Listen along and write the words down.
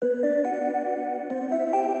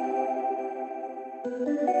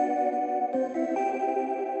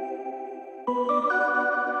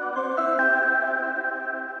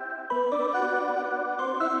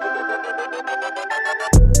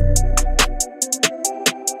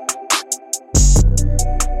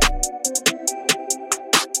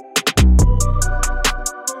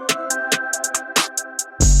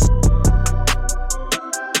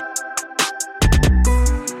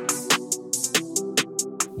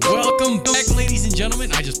Welcome back, ladies and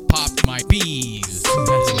gentlemen. I just popped my bees.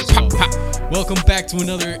 That's what it's called. Welcome back to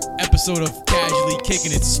another episode of Casually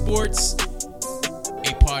Kicking It Sports,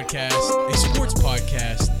 a sports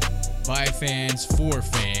podcast by fans for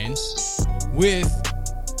fans, with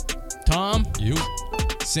Tom,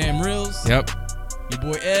 Sam Rills, your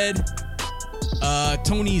boy Ed.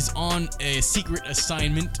 Tony's on a secret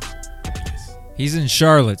assignment. He's in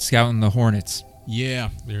Charlotte scouting the Hornets. Yeah,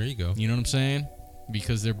 there you go. You know what I'm saying?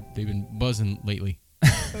 Because they've been buzzing lately.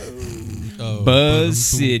 Buzz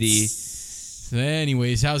City. So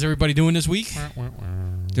anyways, how's everybody doing this week?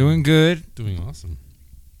 Doing good. Doing awesome.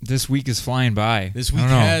 This week is flying by. This week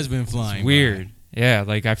has been flying. It's weird. Yeah,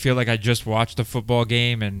 like I feel like I just watched a football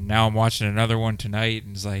game and now I'm watching another one tonight,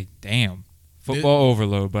 and it's like, damn, football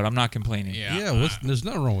overload. But I'm not complaining. Yeah. There's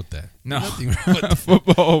nothing wrong with that. No, nothing wrong with that.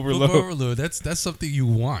 Football overload. Football overload. That's something you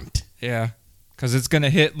want. Yeah, because it's gonna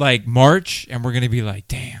hit like March, and we're gonna be like,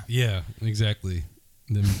 damn. Yeah, exactly.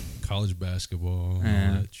 Then college basketball, all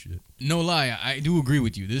that shit. No lie, I do agree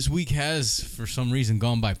with you. This week has, for some reason,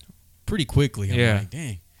 gone by pretty quickly. I'm like,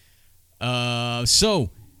 dang. So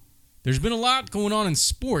there's been a lot going on in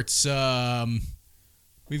sports. We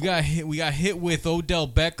got hit with Odell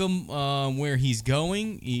Beckham, where he's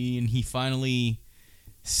going, and he finally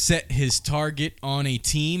set his target on a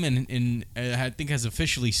team, and I think has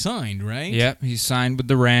officially signed, right? Yep, he signed with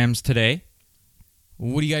the Rams today.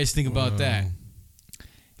 What do you guys think about that?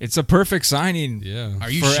 It's a perfect signing. Yeah. Are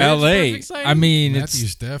you for sure LA? it's a perfect signing? I mean, Matthew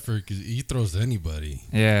Stafford, because he throws to anybody.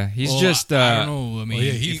 Yeah, he's just. I don't know. I mean,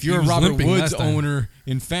 if you're a was Robert limping Woods last time. owner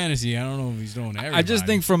in fantasy, I don't know if he's doing everybody. I just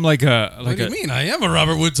think from like a What do you mean? I am a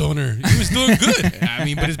Robert Woods owner. He was doing good. I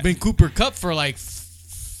mean, but it's been Cooper Kupp for like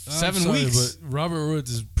 7 weeks. But Robert Woods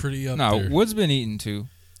is pretty up No, there. Wood's been eaten too.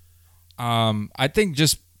 I think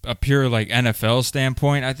just a pure like NFL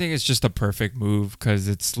standpoint, I think it's just a perfect move because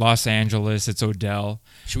it's Los Angeles, it's Odell.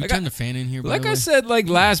 Should we Like turn the fan in here? By Like the I way? said, like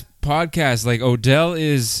last podcast, like Odell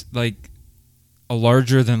is like a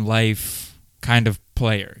larger than life kind of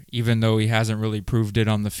player, even though he hasn't really proved it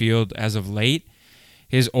on the field as of late.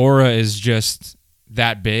 His aura is just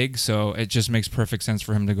that big, so it just makes perfect sense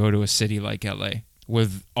for him to go to a city like LA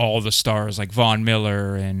with all the stars like Von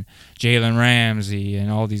Miller and Jalen Ramsey and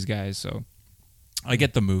all these guys. So I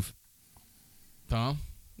get the move. Tom?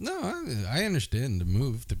 No, I understand the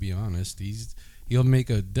move. To be honest, he'll make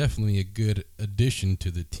definitely a good addition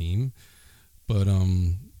to the team. But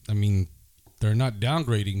I mean, they're not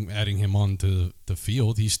downgrading adding him onto the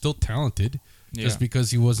field. He's still talented. Yeah. Just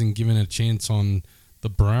because he wasn't given a chance on the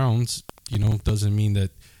Browns, doesn't mean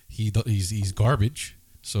that he's garbage.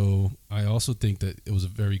 So I also think that it was a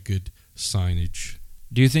very good signage.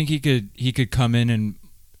 Do you think he could come in and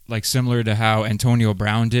like similar to how Antonio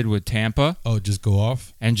Brown did with Tampa? Oh, just go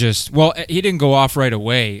off? And he didn't go off right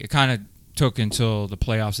away. It kind of took until the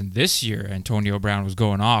playoffs, and this year Antonio Brown was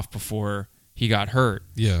going off before he got hurt.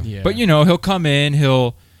 Yeah. But he'll come in,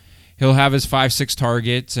 he'll have his 5-6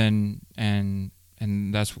 targets, and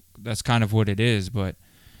that's kind of what it is. But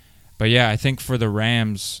yeah, I think for the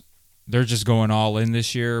Rams, they're just going all in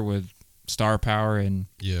this year with star power, and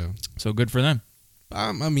so good for them.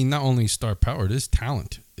 I mean, not only star power, it is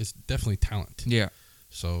talent. It's definitely talent. Yeah.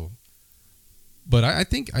 So, but I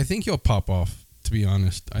think he'll pop off. To be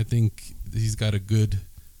honest, I think he's got a good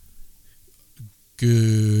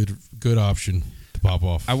option to pop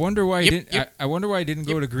off. I wonder why he didn't. I wonder why he didn't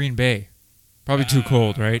go to Green Bay. Probably too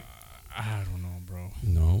cold, right? I don't know, bro.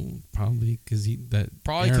 No, probably because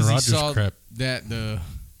Probably Aaron because he Rodgers saw crap. that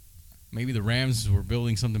maybe the Rams were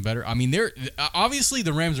building something better. I mean, they're obviously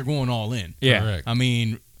the Rams are going all in. Yeah. Correct. I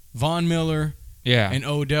mean, Von Miller and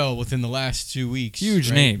Odell within the last 2 weeks. Huge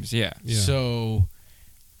right? names, yeah. So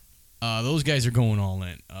those guys are going all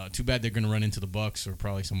in. Too bad they're going to run into the Bucs or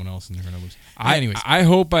probably someone else in their numbers. Anyways, I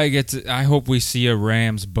hope we see a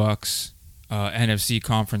Rams Bucks NFC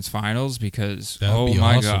Conference Finals because That'd be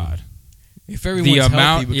my awesome. God. if everyone's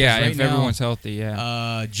healthy, everyone's healthy,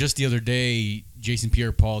 just the other day, Jason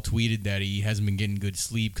Pierre-Paul tweeted that he hasn't been getting good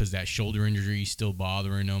sleep because that shoulder injury is still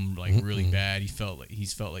bothering him really bad. He's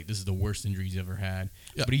felt like this is the worst injury he's ever had.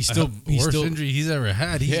 Yeah, but he's worst still injury he's ever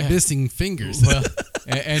had. He's missing fingers. Well,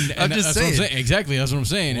 and I'm just that's saying. what I'm saying. Exactly, that's what I'm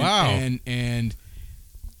saying. Wow.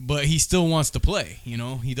 But he still wants to play.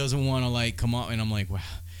 He doesn't want to come out. And I'm like, wow.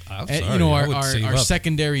 I'm And, sorry. our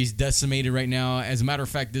secondary is decimated right now. As a matter of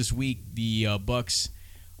fact, this week the Bucks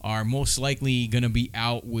are most likely going to be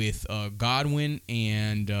out with Godwin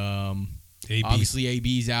and AB. obviously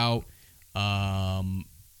AB's out.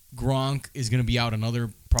 Gronk is going to be out another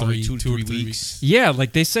probably 2 to 3 weeks. Yeah,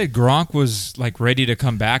 like they said, Gronk was like ready to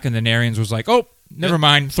come back, and then Arians was like, "Oh, never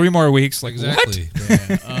mind. 3 more weeks. Like, exactly.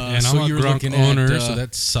 Yeah. And so I'm a you're Gronk looking owner, at, so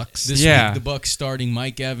that sucks. this Yeah. week the Bucks starting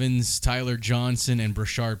Mike Evans, Tyler Johnson, and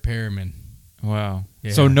Brashard Perriman. Wow.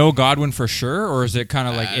 Yeah. So no Godwin for sure, or is it kind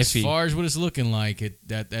of like As iffy? far as what it's looking like,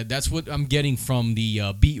 that's what I'm getting from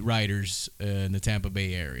the beat writers in the Tampa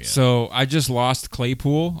Bay area. So I just lost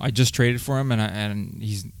Claypool. I just traded for him, and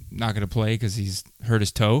he's not going to play because he's hurt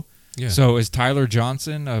his toe. Yeah. So is Tyler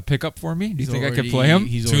Johnson a pickup for me? Do you think I could play him?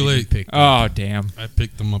 He's Too already late. been picked up. Oh, damn. I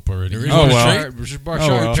picked them up already. There is Oh, Brashard, well. Brashard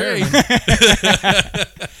Oh, well. Perry.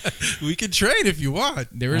 We can trade if you want.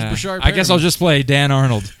 There is Brashard I guess I'll Perriman. just play Dan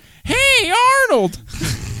Arnold. Hey, Arnold!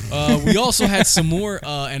 We also had some more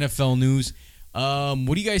NFL news.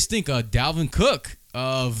 What do you guys think? Dalvin Cook,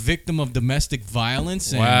 victim of domestic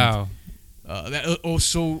violence. And, Wow.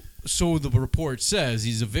 So the report says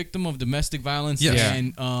he's a victim of domestic violence. Yes. Yeah.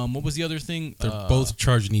 And what was the other thing? They're both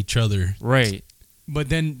charging each other. Right. But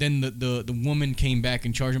then the woman came back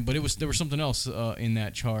and charged him. But there was something else in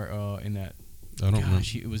that in that. I don't know.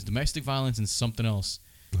 It was domestic violence and something else.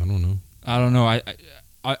 I don't know. I don't know. I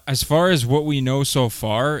as far as what we know so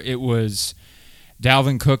far, it was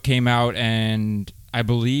Dalvin Cook came out and I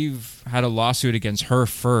believe had a lawsuit against her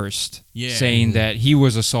first, Yeah. saying that he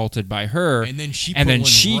was assaulted by her. And then she and put then one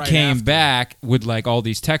she right came after. back with like all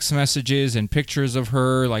these text messages and pictures of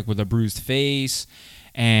her, like with a bruised face,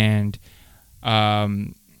 and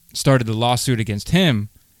started the lawsuit against him.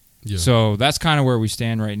 Yeah. So that's kind of where we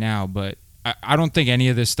stand right now. But I don't think any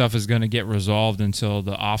of this stuff is going to get resolved until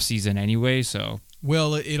the off season anyway. So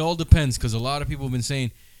Well, it all depends because a lot of people have been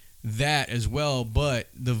saying that as well. But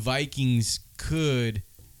the Vikings could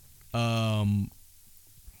have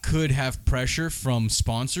pressure from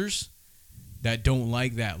sponsors that don't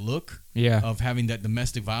like that look yeah, of having that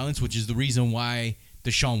domestic violence, which is the reason why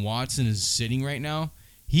Deshaun Watson is sitting right now.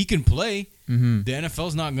 He can play. mm-hmm. The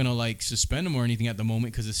NFL's not going to like suspend him or anything at the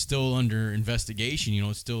moment because it's still under investigation. You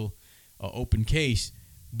know, it's still an open case.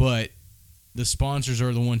 But the sponsors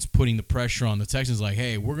are the ones putting the pressure on the Texans. Like,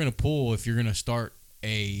 hey, we're going to pull if you're going to start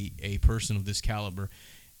a person of this caliber,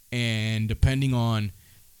 and depending on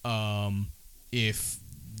if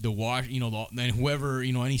then whoever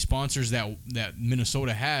any sponsors that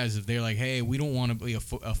Minnesota has, if they're like, hey, we don't want to be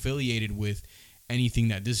affiliated with anything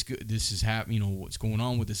that this is happening, what's going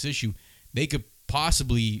on with this issue, they could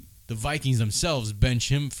possibly, the Vikings themselves, bench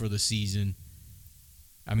him for the season.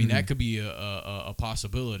 I mean, that could be a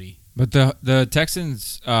possibility. But the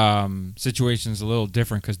Texans situation is a little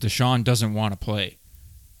different because Deshaun doesn't want to play,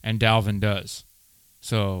 and Dalvin does.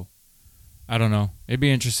 So I don't know. It'd be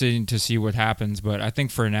interesting to see what happens. But I think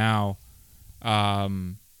for now,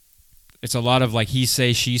 it's a lot of like he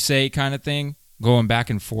say, she say kind of thing going back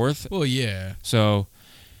and forth. Well, yeah. So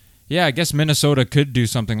yeah, I guess Minnesota could do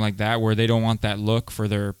something like that where they don't want that look for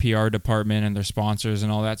their PR department and their sponsors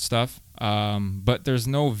and all that stuff. But there's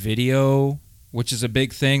no video, which is a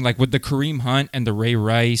big thing. Like with the Kareem Hunt and the Ray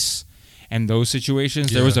Rice and those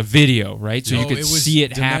situations, there was a video, right? So you could see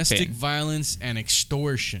it happen. Domestic violence and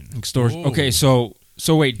extortion. Extortion. Whoa. Okay, so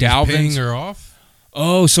wait, He's paying Dalvin's. her off.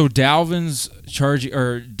 Oh, so Dalvin's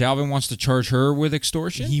Dalvin wants to charge her with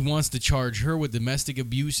extortion. He wants to charge her with domestic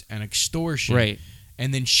abuse and extortion. Right.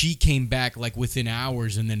 And then she came back like within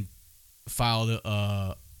hours and then filed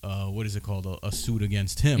what is it called? A suit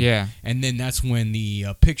against him. Yeah. And then that's when the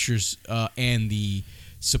pictures and the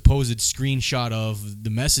supposed screenshot of the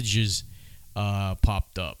messages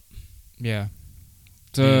popped up. Yeah.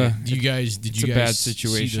 Did you guys it's a bad see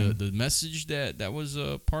situation. the message that was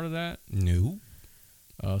part of that? No.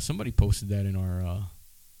 Somebody posted that in our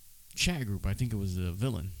chat group. I think it was the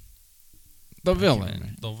villain. The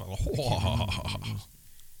villain.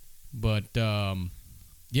 But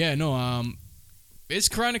yeah, no, it's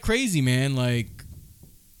kind of crazy, man. Like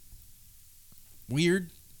weird.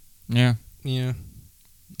 Yeah. Yeah.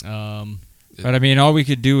 But I mean, all we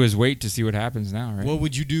could do is wait to see what happens now, right? What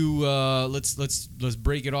would you do? Let's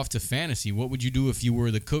break it off to fantasy. What would you do if you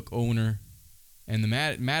were the Cook owner and the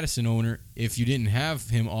Madison owner if you didn't have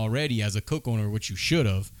him already as a Cook owner, which you should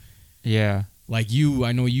have? Yeah. Like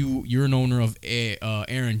I know you're an owner of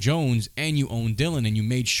Aaron Jones and you own Dylan, and you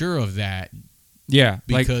made sure of that. Yeah,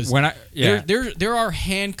 because like when there are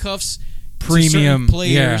handcuffs premium to certain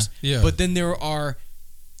players, yeah. but then there are,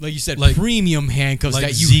 like you said, Like- premium handcuffs like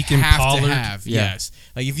that you Zeke and have Pollard? to have. Yeah. Yes,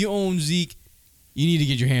 like if you own Zeke, you need to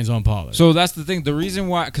get your hands on Pollard. So that's the thing. The reason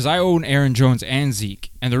why, because I own Aaron Jones and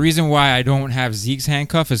Zeke, and the reason why I don't have Zeke's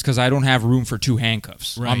handcuff is because I don't have room for two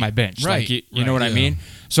handcuffs Right. on my bench. Right. Like, you know what I Yeah. mean?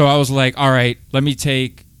 So I was like, all right, let me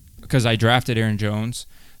take, because I drafted Aaron Jones,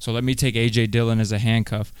 so let me take A.J. Dillon as a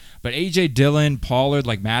handcuff. But A.J. Dillon, Pollard,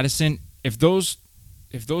 like Madison, if those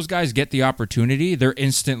if those guys get the opportunity, they're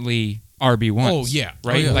instantly RB1s. Oh, yeah.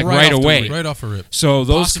 Right? Oh, yeah. Like Right right off the away. rip. Right off a rip. So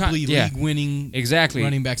those Possibly league-winning exactly.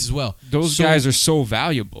 running backs as well. Those So guys are so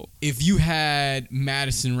valuable. if you had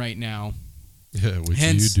Madison right now, Yeah, which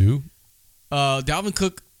Hence- you do. Dalvin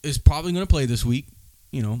Cook is probably going to play this week.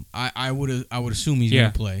 You know, I would assume he's Yeah.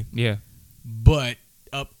 going to play. Yeah. But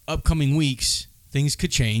upcoming weeks, things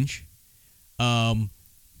could change.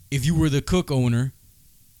 If you were the Cook owner,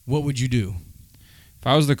 what would you do? If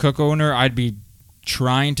I was the Cook owner, I'd be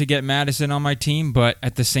trying to get Madison on my team, but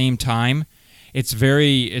at the same time,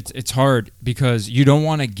 it's hard because you don't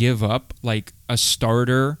want to give up like a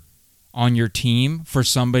starter on your team for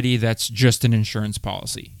somebody that's just an insurance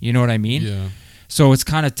policy. You know what I mean? Yeah. So it's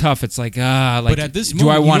kind of tough. It's like But at this do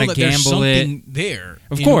I moment, want you know to that there's gamble it? something there?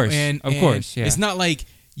 Of you course, know, of course, yeah. It's not like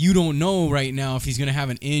you don't know right now if he's going to have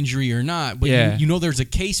an injury or not, but Yeah. you know there's a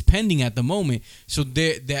case pending at the moment. So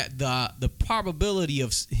the probability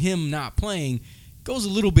of him not playing goes a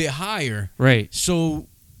little bit higher. Right. So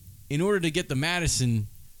in order to get the Madison,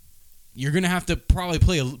 you're going to have to probably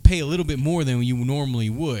pay a little bit more than you normally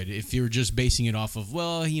would if you're just basing it off of,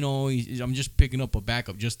 well, you know, I'm just picking up a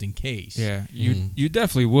backup just in case. Yeah, you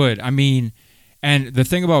definitely would. I mean, and the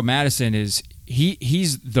thing about Madison is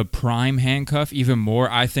he's the prime handcuff even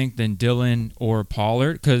more, I think, than Dillon or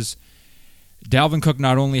Pollard, because Dalvin Cook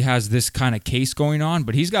not only has this kind of case going on,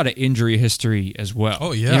 but he's got an injury history as well.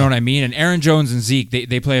 Oh, yeah. You know what I mean? And Aaron Jones and Zeke,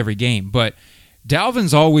 they play every game, but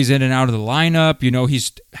Dalvin's always in and out of the lineup. You know,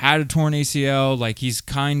 he's had a torn ACL. Like, he's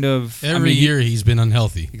kind of... Every year he's been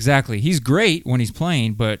unhealthy. Exactly. He's great when he's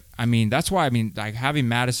playing, but, I mean, that's why, like, having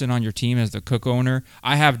Madison on your team as the Cook owner,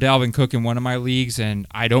 I have Dalvin Cook in one of my leagues, and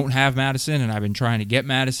I don't have Madison, and I've been trying to get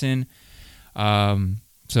Madison.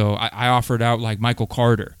 So I offered out, like, Michael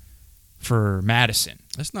Carter for Madison.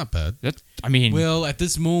 That's not bad. I mean... Well, at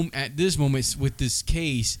this moment with this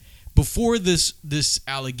case, before this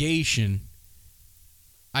allegation,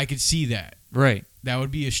 I could see that. Right. That would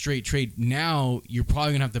be a straight trade. Now you're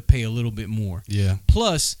probably gonna have to pay a little bit more. Yeah.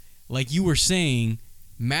 Plus, like you were saying,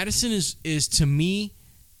 Madison is to me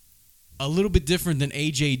a little bit different than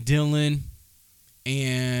AJ Dillon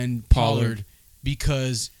and Pollard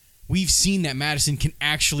because we've seen that Madison can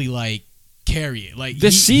actually like carry it. Like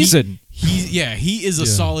this season. He is a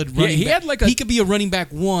solid running he back. had like he could be a running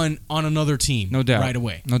back one on another team. No doubt. Right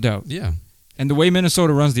away. No doubt. Yeah. And the way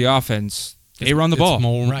Minnesota runs the offense, they run the ball.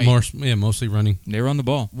 Mostly running. They run the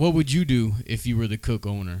ball. What would you do if you were the Cook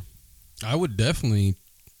owner? I would definitely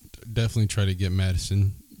try to get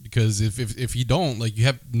Madison because if you don't, like, you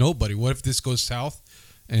have nobody. What if this goes south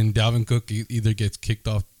and Dalvin Cook either gets kicked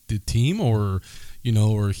off the team or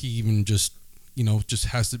he even just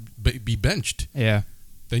has to be benched? Yeah.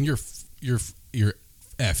 Then you're effed.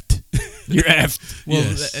 You're effed. Well,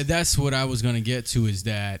 Yes. that's what I was gonna get to is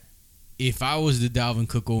that if I was the Dalvin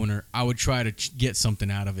Cook owner, I would try to get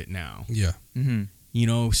something out of it now. Yeah. Mm-hmm. You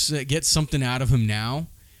know, get something out of him now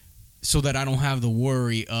so that I don't have the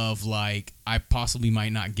worry of, like, I possibly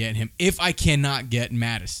might not get him if I cannot get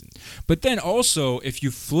Madison. But then also, if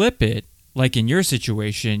you flip it, like in your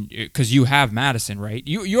situation, because you have Madison, right?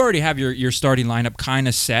 You already have your starting lineup kind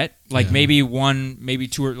of set. Like maybe one, maybe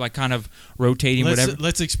two are like kind of rotating, whatever.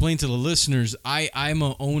 Let's explain to the listeners. I'm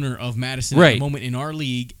a owner of Madison at the moment in our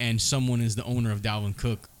league, and someone is the owner of Dalvin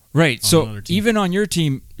Cook. Right. So another team. even on your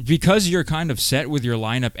team, because you're kind of set with your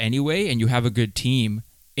lineup anyway, and you have a good team,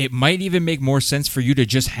 it might even make more sense for you to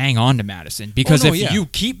just hang on to Madison. Because you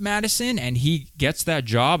keep Madison and he gets that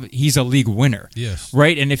job, he's a league winner. Yes.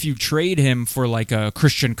 Right? And if you trade him for like a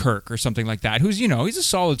Christian Kirk or something like that, who's, he's a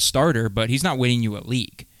solid starter, but he's not winning you a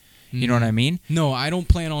league. You know what I mean? No, I don't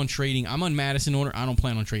plan on trading. I'm on Madison owner. I don't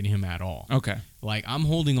plan on trading him at all. Okay. Like, I'm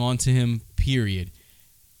holding on to him, period.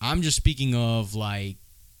 I'm just speaking of, like,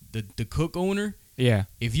 the Cook owner. Yeah.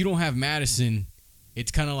 If you don't have Madison,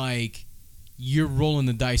 it's kind of like you're rolling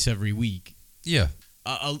the dice every week. Yeah.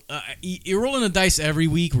 You're rolling the dice every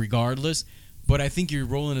week regardless, but I think you're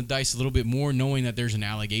rolling the dice a little bit more knowing that there's an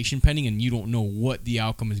allegation pending and you don't know what the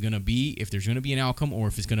outcome is going to be, if there's going to be an outcome or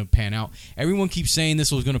if it's going to pan out. Everyone keeps saying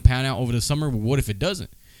this was going to pan out over the summer, but what if it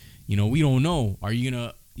doesn't? We don't know. Are you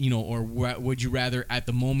going to, or would you rather at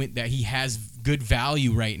the moment that he has good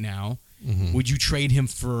value right now, would you trade him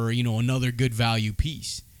for, another good value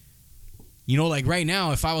piece? Like right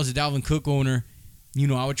now, if I was a Dalvin Cook owner,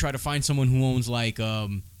 I would try to find someone who owns like a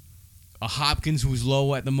Hopkins who's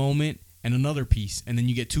low at the moment and another piece, and then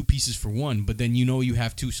you get two pieces for one. But then you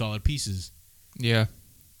have two solid pieces. Yeah.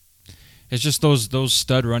 It's just those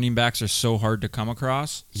stud running backs are so hard to come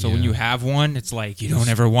across. So when Yeah. you have one, it's like you don't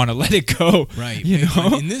ever want to let it go. Right. You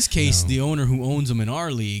know? In this case, No. the owner who owns them in our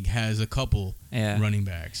league has a couple Yeah. running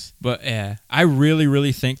backs. But yeah, I really,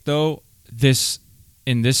 really think though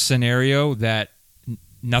in this scenario that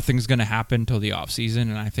nothing's going to happen till the offseason,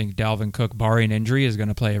 and I think Dalvin Cook, barring injury, is going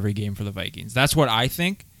to play every game for the Vikings. That's what I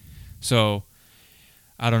think. So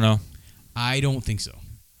I don't know. I don't think so.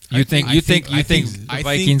 You think the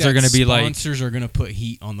Vikings are going to be like sponsors are going to put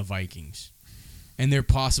heat on the Vikings, and they're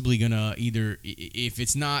possibly going to either, if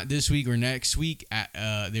it's not this week or next week,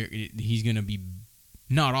 he's going to be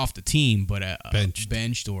not off the team, but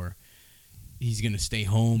benched, or he's going to stay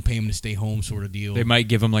home, pay him to stay home, sort of deal. they might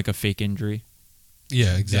give him like a fake injury.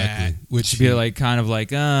 Yeah, exactly. Which To be like kind of like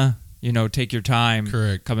take your time,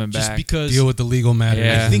 correct, coming just back. because deal with the legal matters.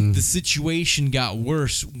 Yeah. I think the situation got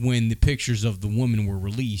worse when the pictures of the woman were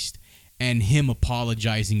released and him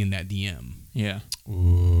apologizing in that DM. Yeah,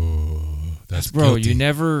 Ooh, that's bro.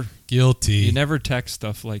 guilty. You never text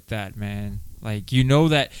stuff like that, man. Like, you know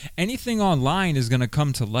that anything online is going to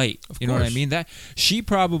come to light. You know what I course. mean? That she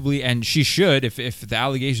probably, and she should, if the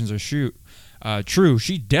allegations are true,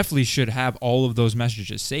 she definitely should have all of those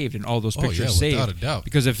messages saved and all those pictures saved. Without a doubt.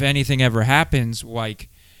 Because if anything ever happens, like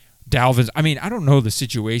Dalvin's, I mean, I don't know the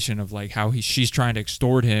situation of like how she's trying to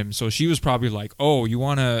extort him. So she was probably like, "Oh, you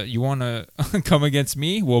wanna come against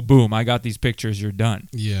me? Well, boom, I got these pictures. You're done."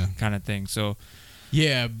 Yeah. Kind of thing. So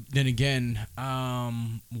Yeah, then again,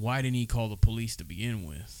 why didn't he call the police to begin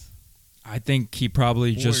with? I think he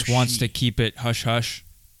probably just Or wants she. to keep it hush hush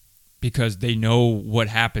because they know what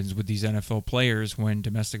happens with these NFL players when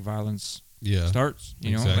domestic violence Yeah. starts.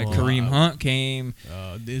 You know, Exactly. like Kareem Hunt came.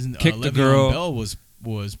 Kicked the Le'Veon girl. Bell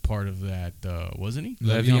was part of that, wasn't he?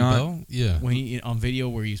 Le'Veon. Bell? Yeah. When he on video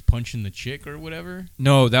where he's punching the chick or whatever.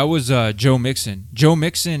 No, that was Joe Mixon. Joe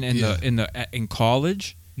Mixon Yeah. in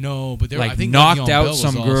college, No, but I like think knocked Le'Veon out Bell was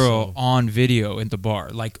some girl also- on video in the bar,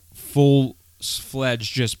 like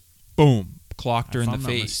full-fledged, just boom, clocked her if in I'm the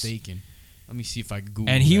not face. mistaken. Let me see if I can Google.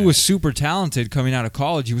 And he that. was super talented coming out of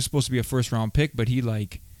college. He was supposed to be a first-round pick, but he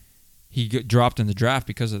got dropped in the draft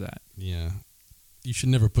because of that. Yeah. You should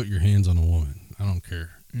never put your hands on a woman. I don't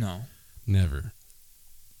care. No, Never.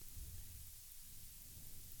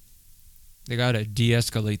 they got to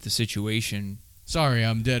de-escalate the situation. Sorry,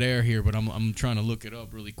 I'm dead air here, but I'm trying to look it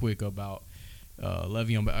up really quick about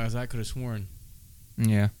Le'Veon Bell, as I could have sworn.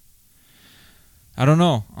 Yeah. I don't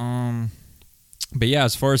know. But yeah,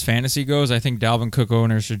 as far as fantasy goes, I think Dalvin Cook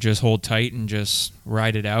owners should just hold tight and just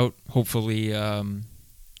ride it out. Hopefully,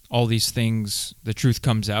 all these things, the truth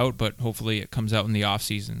comes out, but hopefully it comes out in the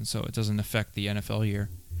offseason so it doesn't affect the NFL year.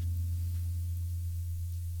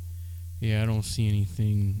 Yeah, I don't see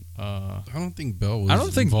anything. I don't think Bell was I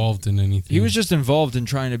don't think- involved in anything. He was just involved in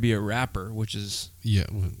trying to be a rapper, which is... Yeah.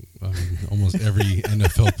 I mean, almost every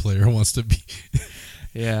NFL player wants to be.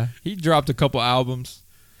 Yeah, he dropped a couple albums.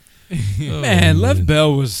 Oh, Man, Lev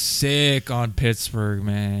Bell was sick on Pittsburgh,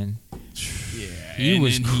 man. Yeah, He and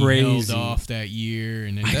was then crazy. He held off that year,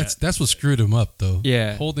 and then That's what screwed him up, though.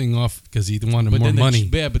 Yeah. Holding off because he wanted but more then money.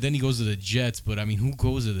 but then he goes to the Jets. But I mean, who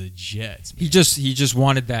goes to the Jets? He just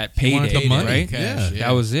wanted that payday, wanted the money, right? cash, yeah.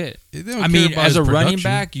 That was it. They don't I care mean, about as his a running production.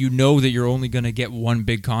 back, you know that you're only going to get one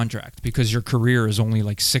big contract because your career is only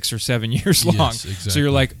like 6 or 7 years long. Yes, So exactly.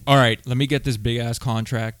 you're like, all right, let me get this big ass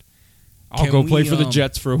contract. I'll Can go play we, for the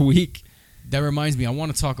Jets for a week. That reminds me. I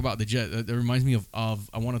want to talk about the Jets. That reminds me of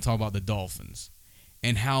I want to talk about the Dolphins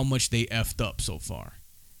and how much they effed up so far.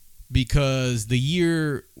 Because the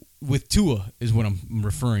year with Tua is what I'm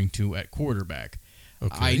referring to at quarterback.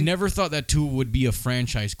 Okay. I never thought that Tua would be a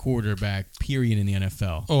franchise quarterback, period, in the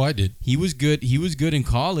NFL. Oh, I did. He was good. He was good in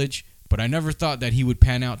college, but I never thought that he would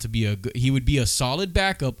pan out to be he would be a solid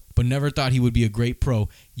backup, but never thought he would be a great pro.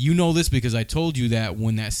 You know this because I told you that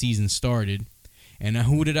when that season started. And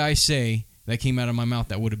who did I say that came out of my mouth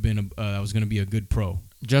that would have been that was going to be a good pro?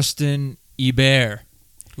 Justin Ebert.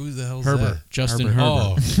 Who the hell's Herbert. that? Justin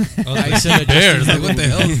Herbert. Herbert. Oh, I said that Bears. Justin Like, what the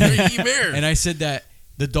hell? Three Bears. And I said that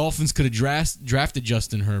the Dolphins could have drafted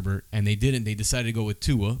Justin Herbert, and they didn't. They decided to go with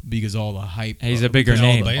Tua because all the hype. He's a bigger because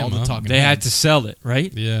all name. the Bama. talking They had heads. to sell it,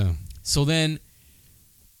 right? Yeah. So then,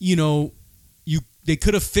 they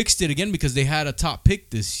could have fixed it again because they had a top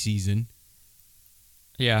pick this season.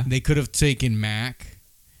 Yeah. They could have taken Mac.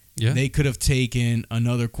 Yeah. They could have taken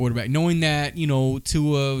another quarterback, knowing that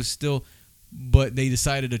Tua was still. But they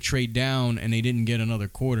decided to trade down, and they didn't get another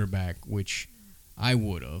quarterback, which I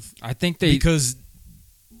would have. I think they... Because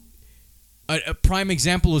a prime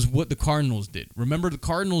example is what the Cardinals did. Remember, the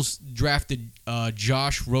Cardinals drafted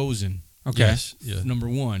Josh Rosen, Okay. Yes. Yeah. number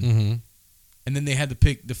one. Mm-hmm. and then they had the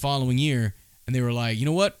pick the following year, and they were like, you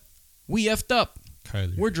know what? We effed up.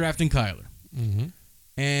 Kyler. We're drafting Kyler. Mm-hmm.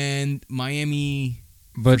 And Miami,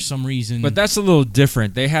 for But some reason... but that's a little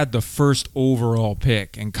different. They had the first overall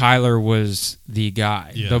pick, and Kyler was the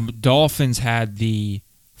guy. Yeah. The Dolphins had the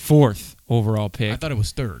 4th overall pick. I thought it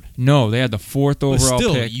was 3rd. No, they had the 4th overall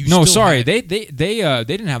still, pick. you No, still sorry, had- they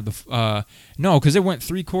didn't have the no, because it went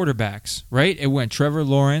 3 quarterbacks, right? It went Trevor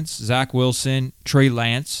Lawrence, Zach Wilson, Trey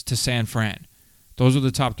Lance to San Fran. Those were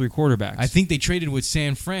the top 3 quarterbacks. I think they traded with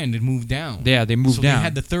San Fran and moved down. Yeah, they moved so down. they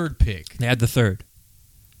had the 3rd pick. They had the 3rd.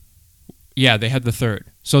 Yeah, they had the 3rd.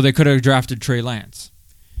 So they could have drafted Trey Lance.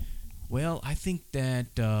 Well, I think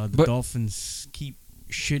that the But- Dolphins keep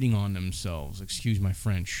shitting on themselves. Excuse my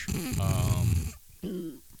French.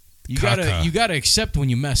 You Caca. gotta accept when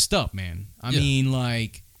you messed up, man. I Yeah. mean,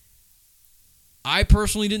 like, I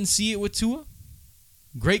personally didn't see it with Tua.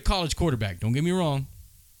 Great college quarterback. Don't get me wrong.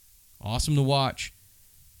 Awesome to watch,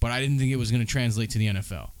 but I didn't think it was going to translate to the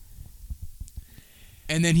NFL.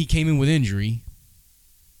 And then he came in with injury.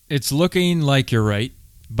 It's looking like you're right,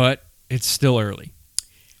 but it's still early.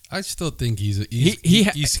 I still think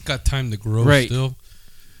he's got time to grow. Right. Still,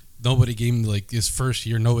 nobody gave him like his first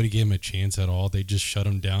year. Nobody gave him a chance at all. They just shut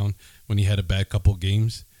him down when he had a bad couple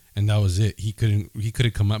games, and that was it. He couldn't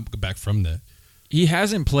come back from that. He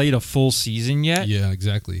hasn't played a full season yet. Yeah,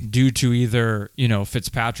 exactly. Due to either,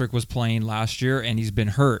 Fitzpatrick was playing last year and he's been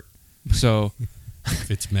hurt. So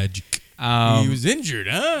It's magic. He was injured,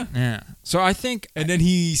 huh? yeah. So I think And then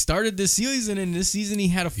he started this season, and this season he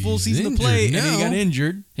had a full He's season to injured play, and now. he got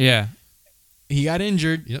injured. yeah. He got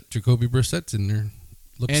injured, Yep, Jacoby Brissett's in there.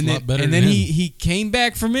 Looks and a lot then, better. and than then him. he came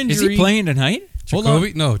back from injury. Is he playing tonight? Hold on.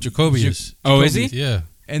 Jacoby? No, Jacoby is. Oh, is he? Yeah.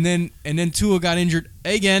 And then Tua got injured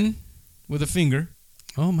again with a finger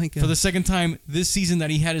Oh my god. for the second time this season that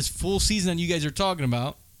he had his full season that you guys are talking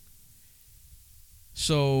about.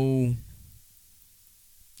 So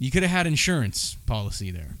you could have had insurance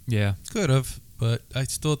policy there. Yeah. Could have, but I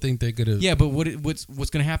still think they could have. Yeah, but what's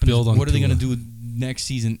going to happen Build is on what are they going to Tua. do next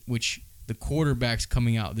season, which the quarterbacks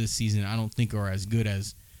coming out this season I don't think are as good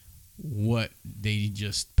as what they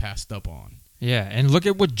just passed up on. Yeah. And look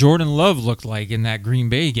at what Jordan Love looked like in that Green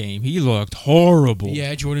Bay game. He looked horrible.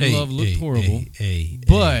 Yeah, Jordan Hey, Love looked hey, horrible. hey,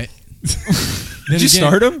 But then Did you again-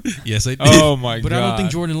 start him? yes, I did. Oh my god. But I don't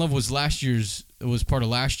think Jordan Love was part of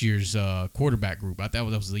last year's quarterback group. I thought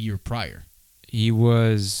that was the year prior, He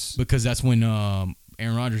was because that's when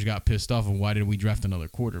Aaron Rodgers got pissed off. And why did we draft another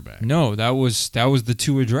quarterback? No, that was the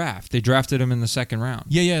Tua draft. They drafted him in the 2nd round.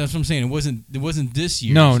 Yeah, that's what I'm saying. It wasn't this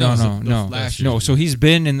year. No, That no, was no, the no. last year. No, so he's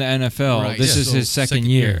been in the NFL. Right. This Yeah, is so his second second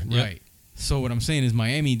year. year. Yep. Right. So what I'm saying is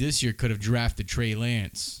Miami this year could have drafted Trey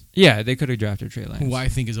Lance, Yeah, they could have drafted Trey Lance. who I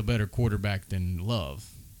think is a better quarterback than Love,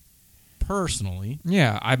 personally.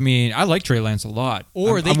 Yeah, I mean, I like Trey Lance a lot.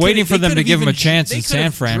 Or I'm they waiting could've- for they them to could've give him a even- chance they in could've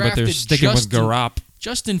San Fran, but they're drafted sticking with Justin- Garopp.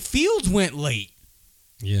 Justin Fields went late,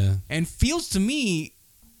 Yeah. and Fields to me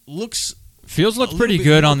looks Fields looked a pretty little bit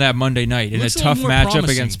good more- on that Monday night in a looks a tough little more matchup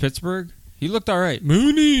promising. against Pittsburgh. He looked all right.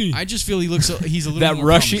 Mooney. I just feel he's a little That more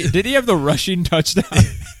rushing promising. did he have the rushing touchdown?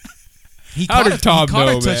 He How caught did Tom he caught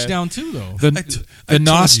know, a man? touchdown too, though. The I told the you.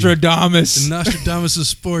 Nostradamus. The Nostradamus of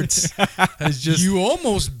sports has just You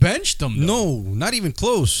almost benched him, though. no, not even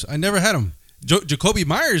close. I never had him. Jacoby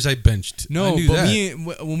Myers, I benched. I No, knew but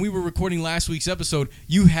that. when we were recording last week's episode,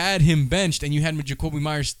 you had him benched and you had Jacoby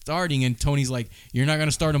Myers starting, and Tony's like, "You're not going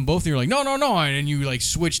to start them both." And you're like, "No," and you like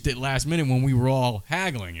switched it last minute when we were all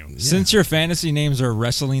haggling you. Since your fantasy names are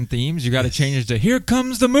wrestling themes, you got to change it to "Here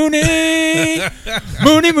comes the Mooney,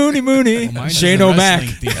 Mooney, Mooney, Mooney." Well, mine Shane isn't a O'Mac.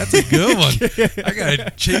 wrestling theme. That's a good one. I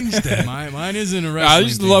gotta change that. Mine isn't a wrestling. I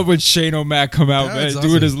used to theme. love when Shane O'Mac come out, That's man,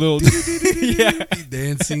 doing his awesome. little. Yeah.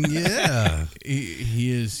 Dancing, yeah.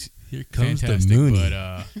 He is Here comes fantastic, the Mooney.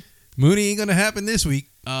 but Mooney ain't gonna happen this week.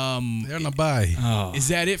 They're on a bye. Oh. is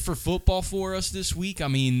that it for football for us this week? I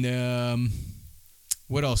mean,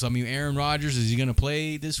 what else? I mean, Aaron Rodgers, is he going to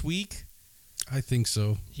play this week? I think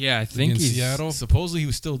so. Yeah, I think Against he's Seattle? Supposedly he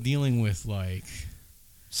was still dealing with like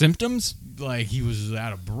symptoms. he was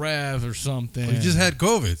out of breath or something. He just had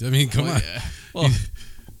COVID. I mean, come on. Well,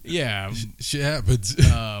 yeah. Shit happens.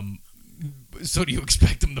 So do you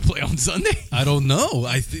expect him to play on Sunday? I don't know.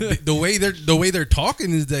 I think the way they're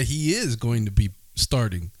talking is that he is going to be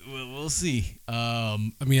starting. Well, we'll see. I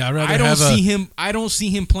mean, I'd rather I don't have see a him. I don't see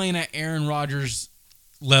him playing at Aaron Rodgers'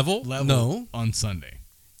 level. level on Sunday.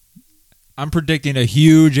 I'm predicting a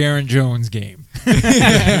huge Aaron Jones game.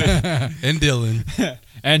 And Dylan.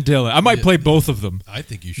 And Dylan. I might Yeah. play both of them I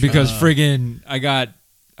think you should. because friggin' I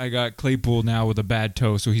got Claypool now with a bad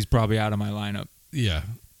toe, so he's probably out of my lineup. yeah.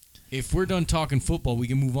 if we're done talking football, we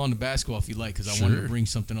can move on to basketball if you like, because I wanted to bring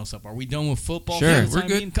something else up. Are we done with football? Sure. We're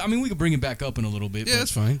good. I mean, we could bring it back up in a little bit. Yeah,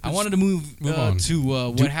 that's fine. I wanted to move on to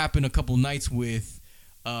what happened a couple nights with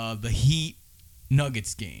the Heat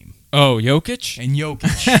Nuggets game. Oh, Jokic? And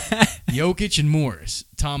Jokic. Jokic and Morris.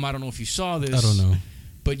 Tom, I don't know if you saw this. I don't know.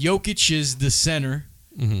 But Jokic is the center.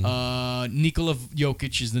 Mm-hmm. Nikola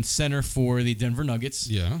Jokic is the center for the Denver Nuggets.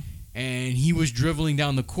 Yeah. And he was dribbling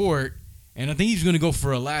down the court, and I think he was going to go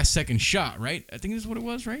for a last-second shot, right? I think this is what it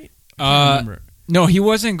was, right? I can't remember. No, he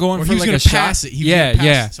wasn't going or for he was like gonna a pass shot. It. He was gonna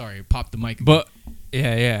pass. Sorry, popped the mic. But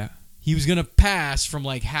yeah. He was going to pass from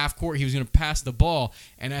like half court. He was going to pass the ball,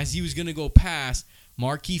 and as he was going to go past,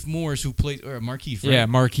 Markieff Morris, who plays Markieff, right? Yeah,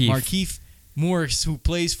 Markieff. Markieff Morris, who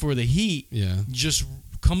plays for the Heat, just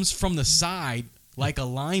comes from the side like a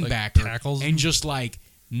linebacker and just like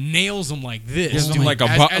nails him like this. Gives him like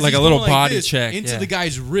a little body check into the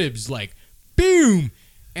guy's ribs, like boom.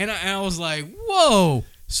 And I was like, whoa.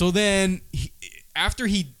 So then after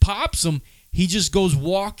he pops him, he just goes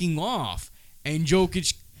walking off, and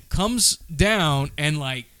Jokic comes down and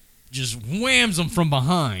like just whams him from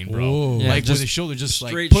behind, bro. Whoa. Yeah, like with his shoulder, just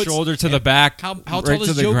straight like shoulder to the back. How right tall is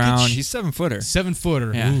to the Jokic? ground. He's 7-footer.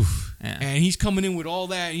 7-footer. Yeah. Oof. Yeah. And he's coming in with all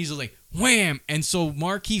that, and he's like, wham! And so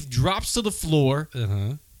Markieff drops to the floor,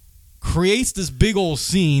 creates this big old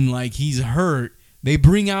scene like he's hurt. They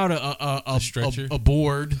bring out a stretcher, a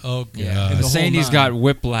board. Oh god! Yeah. Saying he's got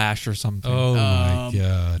whiplash or something. Oh my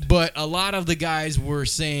god! But a lot of the guys were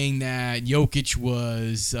saying that Jokic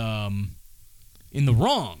was in the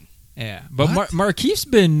wrong. Yeah, but Markieff's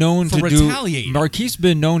been known to retaliating. Markieff's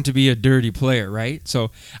been known to be a dirty player, right?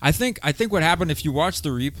 So I think what happened, if you watch the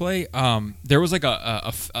replay, there was like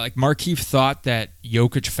like Markieff thought that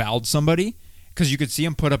Jokic fouled somebody, because you could see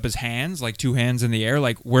him put up his hands, like two hands in the air,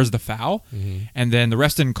 like where's the foul? And then the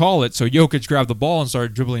rest didn't call it, so Jokic grabbed the ball and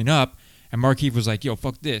started dribbling up, and Markieff was like, yo,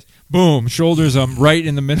 fuck this. Boom, shoulders him right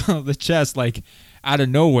in the middle of the chest, like out of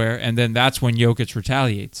nowhere, and then that's when Jokic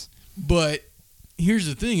retaliates. But here's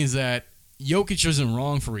the thing, is that Jokic isn't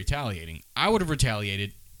wrong for retaliating. I would have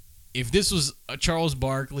retaliated. If this was a Charles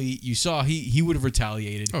Barkley, you saw he would have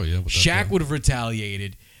retaliated. Oh, yeah. Shaq would have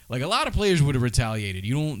retaliated. Like, a lot of players would have retaliated.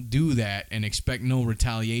 You don't do that and expect no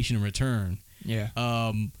retaliation in return. Yeah.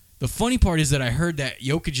 The funny part is that I heard that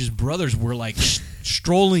Jokic's brothers were, like,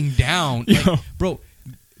 strolling down. Like, bro,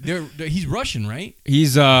 he's Russian, right?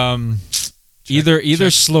 He's either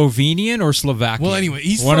Slovenian or Slovakian. Well, anyway,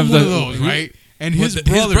 he's one of those, right? And his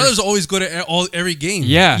brothers always go to every game.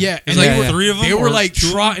 Yeah. Yeah. And like three of them. They were like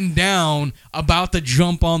trotting down, about to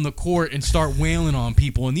jump on the court and start wailing on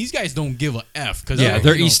people. And these guys don't give a F. Cause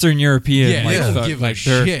they're Eastern European. Yeah, they don't give a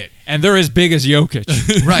shit. And they're as big as Jokic.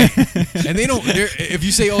 Right. And they don't. If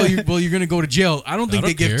you say, you're going to go to jail, I don't think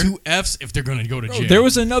they give 2 Fs if they're going to go to jail. There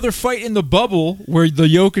was another fight in the bubble where the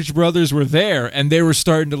Jokic brothers were there, and they were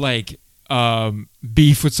starting to like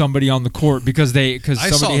beef with somebody on the court because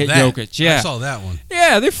somebody hit Jokic. Yeah, I saw that one.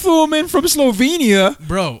 Yeah, they flew him in from Slovenia.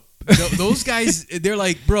 Bro, those guys, they're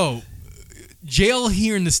like, bro, jail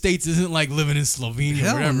here in the States isn't like living in Slovenia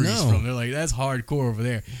or wherever he's from. They're like, that's hardcore over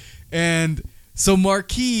there. And so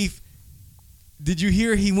Markieff, did you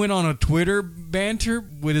hear he went on a Twitter banter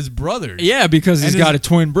with his brothers? Yeah, because he's got a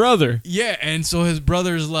twin brother. Yeah, and so his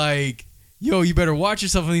brother's like, yo, you better watch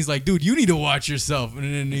yourself. And he's like, dude, you need to watch yourself.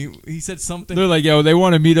 And then he said something. They're like, yo, they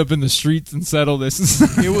want to meet up in the streets and settle this.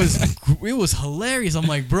 It was hilarious. I'm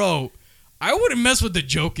like, bro, I wouldn't mess with the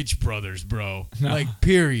Jokic brothers, bro. No. Like,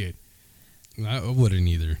 period. I wouldn't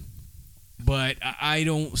either. But I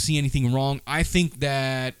don't see anything wrong. I think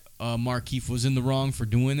that Markieff was in the wrong for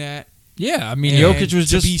doing that. Yeah, I mean, Jokic was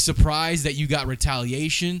to be surprised that you got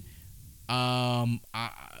retaliation.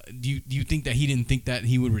 Do you think that he didn't think that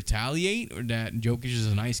he would retaliate, or that Jokic is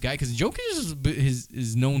a nice guy? Because Jokic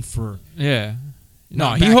is known for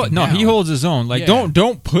he holds his own. Like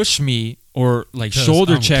don't push me or like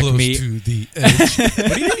shoulder check me to the edge.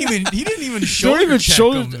 But he didn't even shoulder check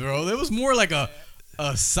him, bro. That was more like a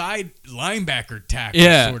side linebacker tackle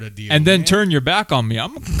sort of deal. And then turn your back on me.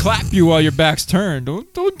 I'm gonna clap you while your back's turned.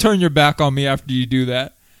 Don't turn your back on me after you do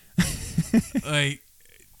that. Like,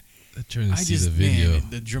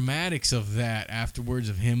 the dramatics of that afterwards,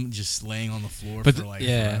 of him just laying on the floor for like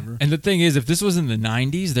forever. And the thing is, if this was in the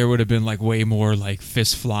 90s, there would have been like way more like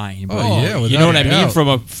fist flying. But, you know what I mean?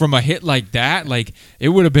 From a hit like that, like it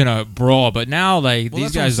would have been a brawl. But now, like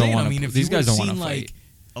these guys don't want to. These guys don't want to fight. Like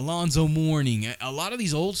Alonzo Mourning, a lot of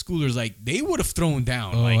these old schoolers, like they would have thrown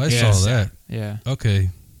down. Oh, I saw that. Yeah. Okay.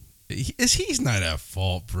 He's not at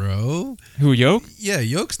fault, bro. Who, Yoke? Yeah,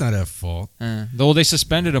 Yoke's not at fault. Though they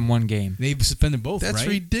suspended him one game. They suspended both, That's right?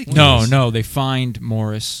 ridiculous. No, they fined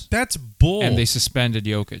Morris That's bull. and they suspended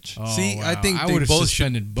Jokic. Oh, See, wow. I think I they would've both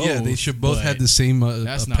suspended should, both. Yeah, they should both but have the same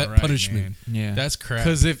that's not right, punishment. man. Yeah. That's crap.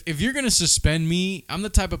 Because if you're gonna suspend me, I'm the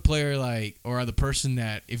type of player or the person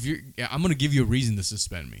that I'm gonna give you a reason to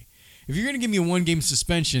suspend me. If you're gonna give me a 1-game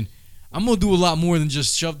suspension, I'm gonna do a lot more than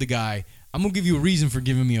just shove the guy. I'm gonna give you a reason for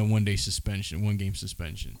giving me a 1-game suspension.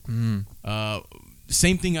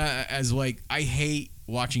 Same thing as like I hate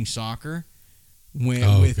watching soccer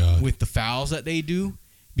with the fouls that they do,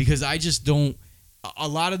 because I just don't. A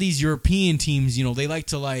lot of these European teams, they like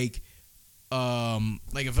to like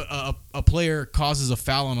if a player causes a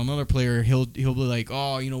foul on another player, he'll be like,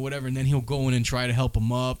 oh, whatever, and then he'll go in and try to help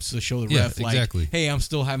him up to show the ref like, exactly. hey, I'm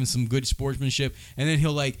still having some good sportsmanship, and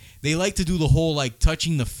then they like to do the whole like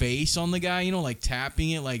touching the face on the guy, like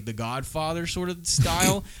tapping it like the Godfather sort of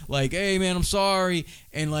style, like, hey man, I'm sorry,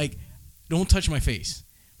 and like, don't touch my face.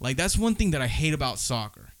 Like, that's one thing that I hate about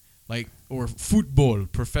soccer, like, or football,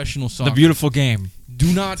 professional soccer. The beautiful game.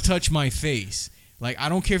 Do not touch my face. Like, I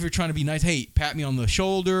don't care if you're trying to be nice. Hey, pat me on the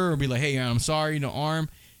shoulder or be like, hey, I'm sorry, arm.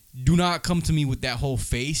 Do not come to me with that whole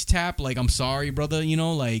face tap. Like, I'm sorry, brother.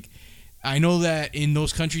 Like, I know that in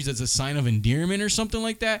those countries that's a sign of endearment or something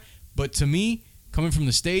like that. But to me, coming from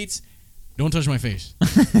the States, don't touch my face.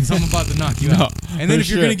 Because I'm about to knock you out. And then if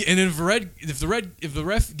you're gonna, and then if the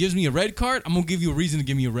ref gives me a red card, I'm gonna give you a reason to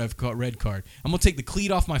give me a red card. I'm gonna take the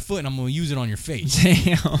cleat off my foot and I'm gonna use it on your face.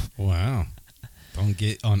 Damn. Wow. Don't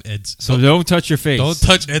get on Ed's. So don't touch your face. Don't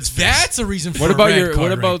touch Ed's face. That's a reason for What a about red card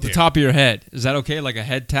what about right the there. top of your head? Is that okay? Like a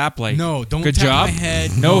head tap? Like, No, don't good tap job. my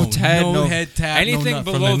head. No no head head tap. Anything no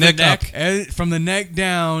below From the the neck. neck From the neck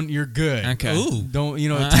down, you're good. Okay. Ooh. Don't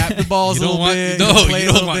tap the balls You a don't little want- bit. no, play you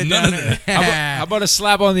a don't little want bit none down of there. that. How about a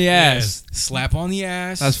slap on the ass? Slap on the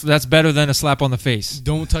ass. That's better than a slap on the face.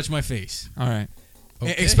 Don't touch my face. All right.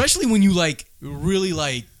 Okay. Especially when you like really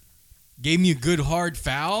like gave me a good hard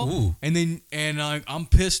foul, Ooh. and I'm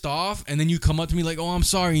pissed off, and then you come up to me like, oh, I'm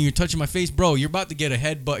sorry, and you're touching my face, bro. You're about to get a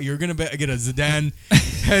headbutt. You're gonna get a Zidane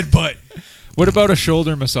headbutt. What about a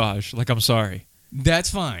shoulder massage? Like, I'm sorry.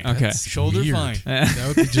 That's fine. Okay. That's shoulder Weird. fine. That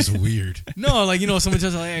would be just weird. No, like someone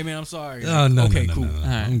just like, hey man, I'm sorry. Oh, no, okay, no, cool. no, no.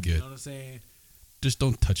 right. I'm You good. know what I'm saying? Just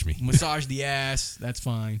don't touch me. Massage the ass. That's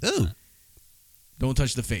fine. Ooh, Don't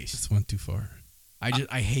touch the face. this went too far.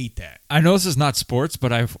 I hate that. I know this is not sports,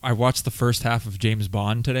 but I watched the first half of James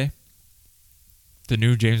Bond today. The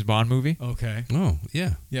new James Bond movie. Okay. Oh,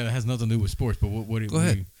 yeah. Yeah, that has nothing to do with sports. But what Go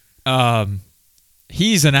ahead.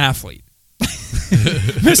 He's an athlete.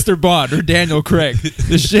 Mr. Bond or Daniel Craig.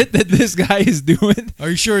 The shit that this guy is doing. Are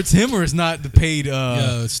you sure it's him or it's not the paid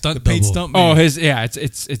stunt the paid double. stunt Oh, man?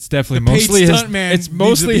 it's definitely The paid mostly his. stuntman It's needs to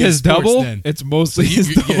mosely be in his sports double. then. It's mostly So his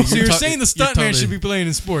you- double. yeah, So you're ta- saying the you're stuntman totally- should be playing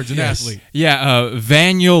in sports, an Yes. athlete. Yeah,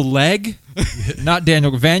 Vaniel Leg, not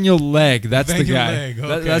Daniel. Vaniel Leg. That's the Vaniel guy. Leg,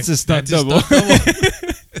 okay. That's his stunt That's his double.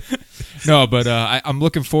 stunt No, but I'm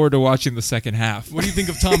looking forward to watching the second half. What do you think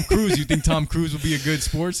of Tom Cruise? You think Tom Cruise would be a good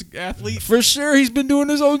sports athlete? For sure, he's been doing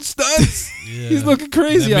his own stunts. Yeah. He's looking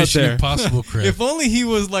crazy That out Mission there. Impossible crap. If only he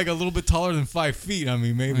was like a little bit taller than 5 feet. I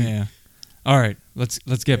mean, maybe. Yeah. All right, let's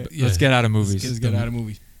get out of movies. Let's get out of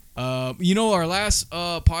movies. Our last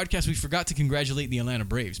podcast, we forgot to congratulate the Atlanta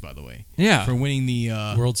Braves, by the way. Yeah. For winning the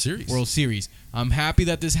World Series. World Series. I'm happy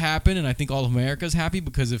that this happened, and I think all of America's happy,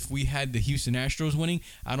 because if we had the Houston Astros winning,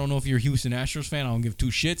 I don't know if you're a Houston Astros fan, I don't give two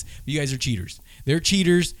shits, but you guys are cheaters. They're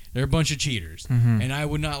cheaters. They're a bunch of cheaters. Mm-hmm. And I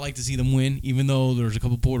would not like to see them win, even though there's a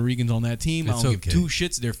couple Puerto Ricans on that team. I It's don't okay. give two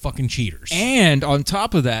shits. They're fucking cheaters. And on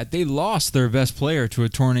top of that, they lost their best player to a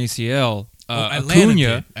torn ACL. Atlanta Acuna,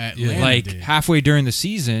 did. Atlanta like did. halfway during the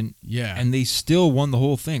season, Yeah. and they still won the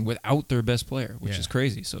whole thing without their best player, which Yeah. is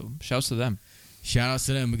crazy. So shouts to them. Shout outs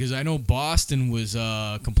to them, because I know Boston was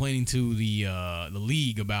complaining to the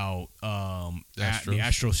league about the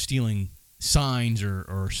Astros stealing signs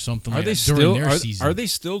or something like that during their season. Are they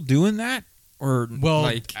still doing that? Or Well,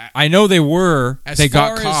 like I know they were. As They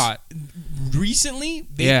far got as caught. recently.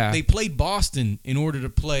 They played Boston in order to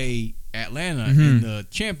play Atlanta in the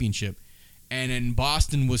championship, and then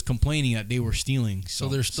Boston was complaining that they were stealing. So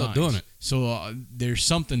they're still signs. doing it. So there's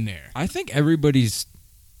something there. I think everybody's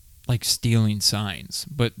like stealing signs,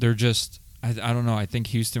 but they're just I don't know. I think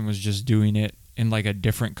Houston was just doing it in like a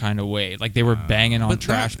different kind of way. Like they were banging on But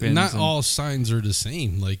trash bins. not and- all signs are the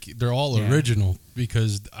same. Like they're all Yeah. original,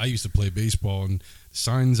 because I used to play baseball and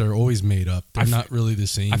signs are always made up. They're not really the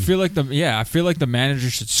same. I feel like the manager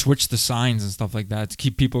should switch the signs and stuff like that to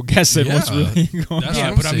keep people guessing what's really going on.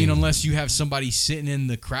 Yeah, but I mean, unless you have somebody sitting in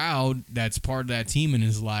the crowd that's part of that team and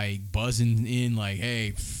is like buzzing in, like,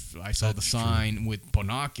 "Hey, I saw the sign with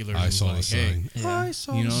binoculars." I saw the sign. I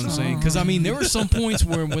saw you know what I'm saying? Because I mean, there were some points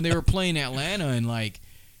where when they were playing Atlanta and like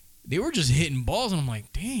they were just hitting balls, and I'm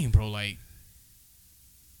like, "Damn, bro, like."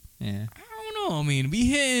 Yeah. I don't know. I mean, be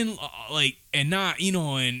hitting like and not,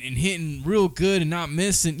 and hitting real good and not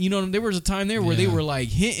missing. There was a time there where they were like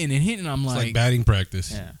hitting and hitting. I'm like batting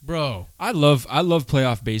practice. Yeah. Bro. I love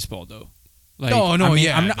playoff baseball though. Like, I'm not the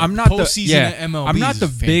MLB I'm not the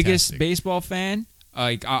fantastic. biggest baseball fan.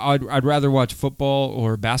 Like I'd rather watch football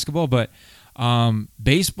or basketball, but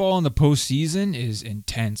baseball in the postseason is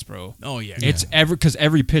intense, bro. Oh yeah, it's because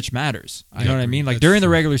every pitch matters. You know what I mean? Like during the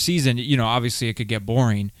regular season, obviously it could get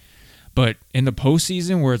boring, but in the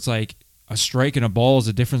postseason where it's like a strike and a ball is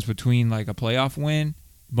the difference between like a playoff win,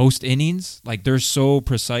 most innings, like they're so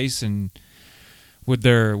precise and with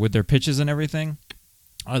their pitches and everything.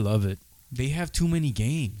 I love it. They have too many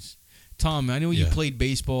games. Tom, I know you played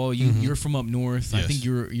baseball. You're from up north. Yes. I think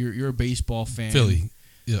you're a baseball fan. Philly.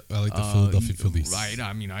 Yeah, I like the Philadelphia Phillies. Right.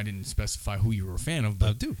 I mean, I didn't specify who you were a fan of, but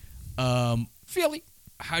I do. Philly.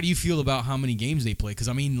 How do you feel about how many games they play? Because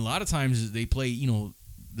I mean, a lot of times they play,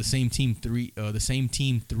 the same team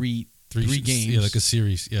three games. Yeah, like a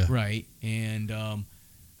series. Yeah. Right. And I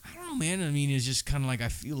don't know, man. I mean, it's just kind of like I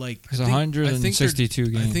feel like it's 162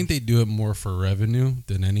 games. I think they do it more for revenue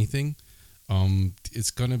than anything.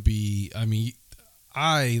 It's gonna be. I mean,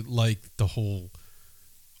 I like the whole.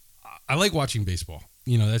 I like watching baseball.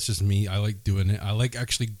 That's just me. I like doing it. I like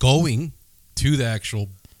actually going to the actual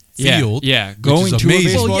field. Yeah, going to a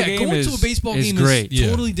baseball game going to a baseball game great. Is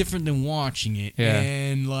totally different than watching it. Yeah.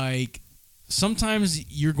 And like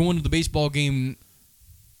sometimes you're going to the baseball game,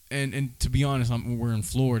 and to be honest, we're in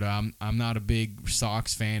Florida. I'm not a big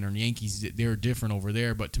Sox fan or Yankees. They're different over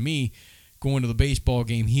there. But to me, going to the baseball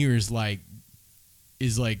game here is like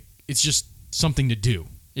it's just something to do.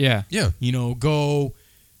 Yeah. Yeah. Go.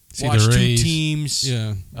 See watch the two Rays. teams,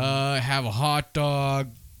 have a hot dog,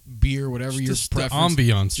 beer, whatever your preference. The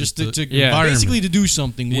ambiance, just basically to do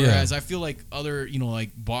something. Whereas I feel like other, like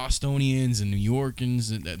Bostonians and New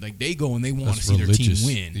Yorkers, like they go and they want to see their team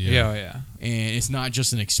win. Yeah. And it's not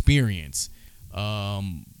just an experience. But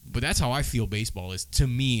that's how I feel baseball is to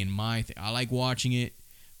me and my thing. I like watching it.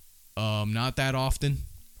 Not that often.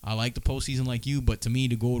 I like the postseason like you, but to me,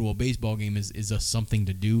 to go to a baseball game is just something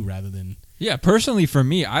to do rather than. Yeah, personally for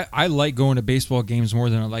me, I like going to baseball games more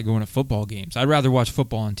than I like going to football games. I'd rather watch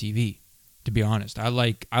football on TV, to be honest. I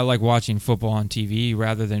like watching football on TV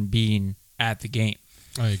rather than being at the game.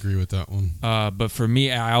 I agree with that one. But for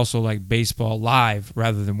me, I also like baseball live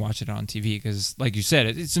rather than watch it on TV because, like you said,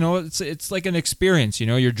 it's like an experience.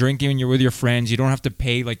 You're drinking, you're with your friends. You don't have to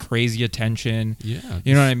pay like crazy attention. Yeah,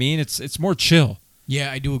 you know what I mean. It's more chill.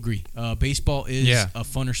 Yeah, I do agree. Baseball is a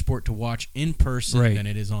funner sport to watch in person than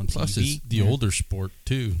it is on TV. Plus, it's the older sport,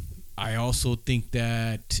 too. I also think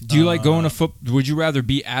that... Do you like going to would you rather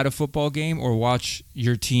be at a football game or watch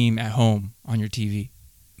your team at home on your TV?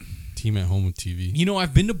 Team at home with TV.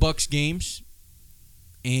 I've been to Bucks games,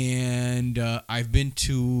 and I've been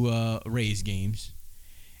to Rays games.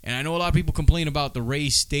 And I know a lot of people complain about the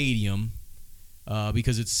Rays Stadium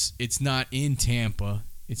because it's not in Tampa.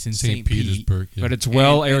 It's in St. Petersburg, but it's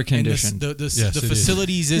air conditioned. The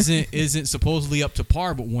facilities isn't supposedly up to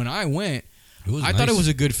par. But when I went, I thought it was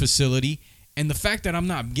a good facility, and the fact that I'm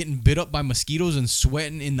not getting bit up by mosquitoes and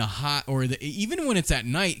sweating in the hot even when it's at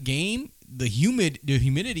night game, the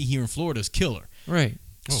humidity here in Florida is killer. Right.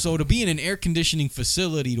 Oh. So to be in an air conditioning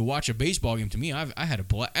facility to watch a baseball game, to me, I had a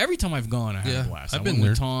blast. Every time I've gone, I had a blast. I've I been went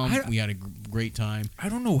there. with Tom. We had a great time. I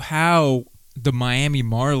don't know how the Miami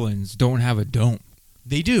Marlins don't have a dome.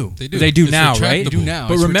 They do. They do It's now, right? They do now.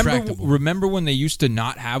 But It's remember when they used to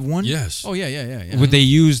not have one? Yes. Oh, yeah. When they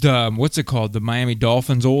used, what's it called? The Miami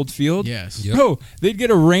Dolphins old field? Yes. Yep. Bro, they'd get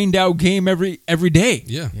a rained out game every day.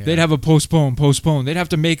 Yeah. They'd have a postpone. They'd have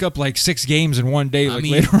to make up like 6 games in one day.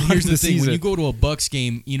 Later on here's in the thing. season. When you go to a Bucks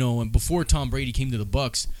game, and before Tom Brady came to the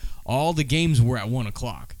Bucks, all the games were at 1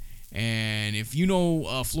 o'clock. And if you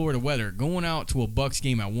know Florida weather, going out to a Bucks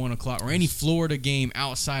game at 1 o'clock or any Florida game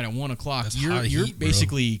outside at 1 o'clock, you're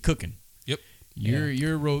basically cooking. Yep.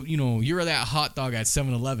 You're that hot dog at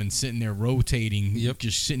 7-Eleven sitting there rotating,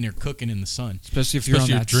 just sitting there cooking in the sun. Especially if you're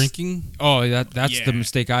drinking. Oh, that's the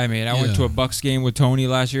mistake I made. I went to a Bucks game with Tony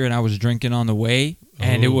last year, and I was drinking on the way,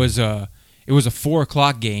 and it was a 4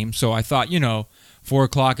 o'clock game. So I thought, 4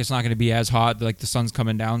 o'clock, it's not going to be as hot, like the sun's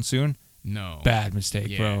coming down soon. No, bad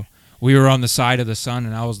mistake, bro. we were on the side of the sun,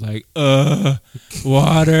 and I was like,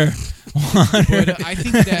 water. But I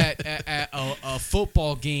think that at a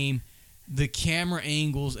football game, the camera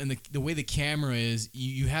angles and the way the camera is,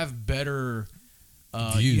 you have better.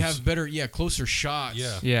 Views. You have better, closer shots.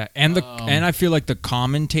 Yeah, and and I feel like the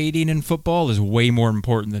commentating in football is way more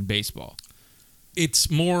important than baseball. It's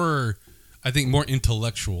more, I think, more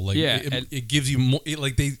intellectual. Like, it gives you more.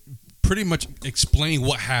 They pretty much explain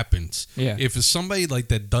what happens. Yeah. If it's somebody like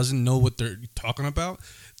that doesn't know what they're talking about,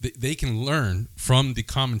 they can learn from the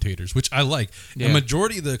commentators, which I like. Yeah. The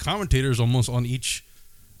majority of the commentators almost on each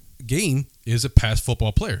game is a past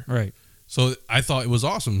football player. Right. So I thought it was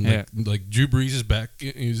awesome. Like Drew Brees is back,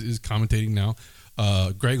 is commentating now.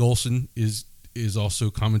 Greg Olsen is also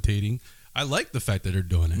commentating. I like the fact that they're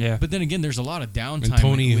doing it. Yeah. But then again, there's a lot of downtime And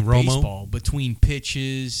Tony with Romo. baseball between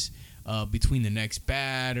pitches, between the next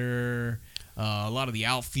batter. A lot of the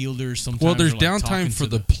outfielders sometimes. Well, there's are, like, talking downtime for to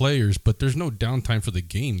the players, but there's no downtime for the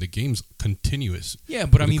game. The game's continuous. Yeah,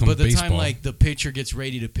 but I when it mean, comes by the baseball. time like the pitcher gets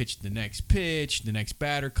ready to pitch the next pitch, the next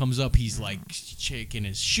batter comes up, he's like shaking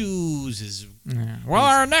his shoes. Well,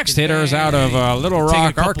 our next hitter is out of Little taking a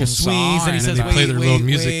Rock, couple Arkansas. swings, and he And says, then they play their little wait,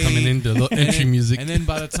 music wait. coming in, the little entry music. And then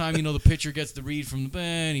by the time the pitcher gets the read from the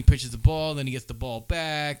pen, he pitches the ball, then he gets the ball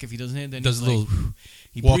back. If he doesn't hit, then Does he's a like, little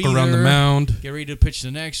he walk around the breather, mound. get ready to pitch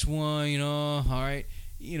the next one. All right.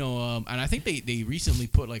 And I think they recently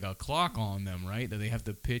put like a clock on them, right? That they have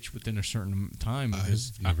to pitch within a certain time.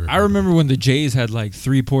 Because I remember when the Jays had like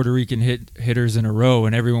 3 Puerto Rican hitters in a row,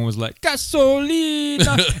 and everyone was like,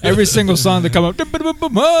 Gasolina. Every single song they come up, and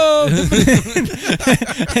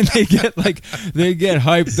they get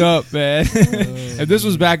hyped up, man. And this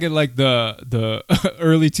was back in like the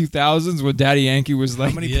early 2000s when Daddy Yankee was like,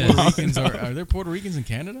 how many Puerto Ricans are there? Puerto Ricans in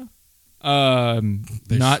Canada?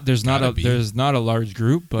 There's not a large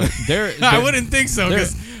group, but I wouldn't think so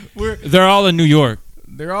because they're all in New York.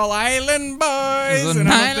 They're all island boys, and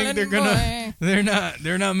I don't think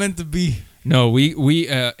they're not meant to be. No, we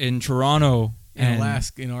in Toronto in and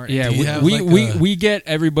Alaska, in our we get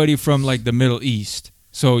everybody from like the Middle East.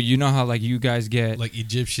 So you know how like you guys get like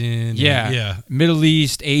Egyptian, Middle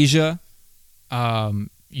East, Asia,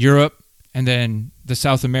 Europe, and then the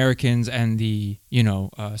South Americans and the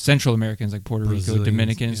Central Americans like Puerto Rico,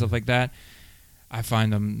 Dominican, and stuff like that. I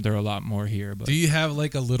find they're a lot more here. But do you have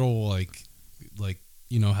like a little like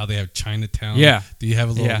how they have Chinatown? Yeah. Do you have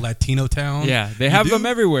a little Latino town? Yeah, they have them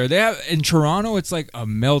everywhere. They have in Toronto. It's like a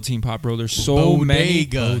melting pot, bro. There's so many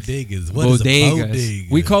bodegas. What is a bodega?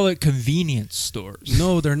 We call it convenience stores.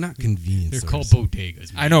 No, they're not convenience. They're stores. called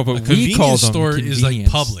bodegas. I know, but A we call convenience them store is like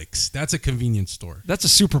convenience. Publix. That's a convenience store. That's a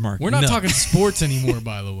supermarket. We're not talking sports anymore,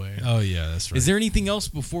 by the way. Oh yeah, that's right. Is there anything else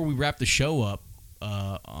before we wrap the show up?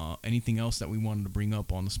 Anything else that we wanted to bring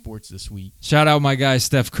up on the sports this week? Shout out my guy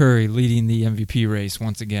Steph Curry leading the MVP race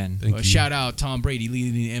once again. Thank you. Shout out Tom Brady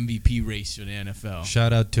leading the MVP race for the NFL.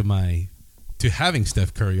 Shout out to having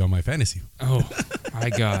Steph Curry on my fantasy. Oh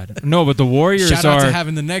my God! No, but the Warriors Shout out are to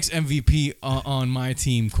having the next MVP on my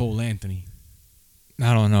team, Cole Anthony.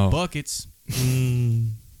 I don't know. Buckets.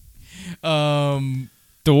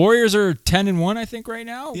 The Warriors are 10-1, I think, right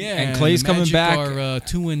now. Yeah, and Clay's the coming Magic back. Are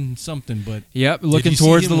 2-something, but yep, Did looking you see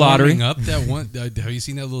towards him the lottery. warming Up that one. Have you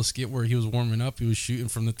seen that little skit where he was warming up? He was shooting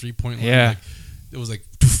from the 3-point line. Yeah. Like, it was like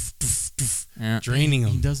doof, doof, doof, Yeah. draining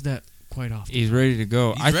he him. does that quite often. He's ready to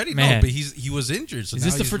go. He's ready, man. no, but he was injured. So Is now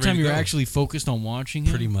this the he's first ready time to you're go. actually focused on watching him?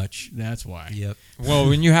 Pretty much. That's why. Yep. Well,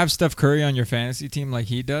 when you have Steph Curry on your fantasy team like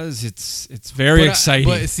he does, it's very exciting.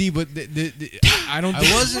 I don't. I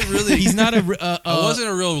wasn't really. He's not a. I wasn't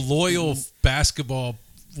a real loyal basketball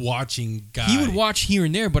watching guy. He would watch here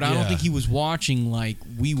and there, but I don't Yeah. think he was watching like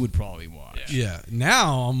we would probably watch. Yeah.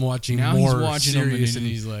 Now I'm watching Now more he's watching serious him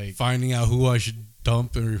and he's like finding out who I should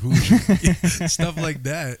dump or who should, stuff like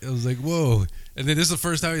that. I was like, whoa. And then this is the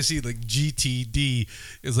first time I see like GTD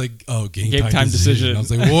is like, oh, game time decision. I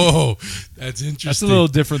was like, whoa, that's interesting. That's a little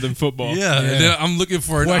different than football. Yeah. And then I'm looking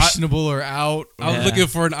for questionable or out. I'm looking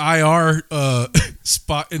for an IR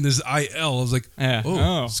spot in this IL. I was like,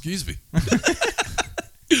 Oh. excuse me.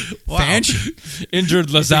 Wow.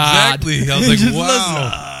 Injured Lazard. Exactly. I was like, Injured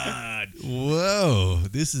wow. Whoa,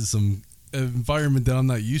 this is some environment that I'm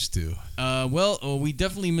not used to. We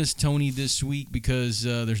definitely missed Tony this week because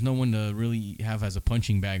there's no one to really have as a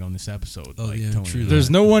punching bag on this episode. Oh, yeah, Tony. true. There's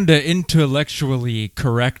no one to intellectually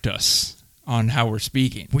correct us on how we're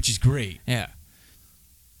speaking. Which is great, Yeah.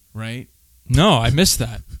 right? No, I missed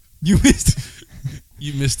that. You missed.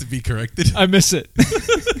 You missed to be corrected. I miss it.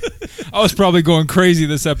 I was probably going crazy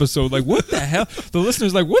this episode. Like, what the hell? The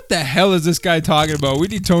listeners like, what the hell is this guy talking about? We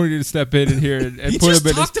need Tony to step in here and put him in his place.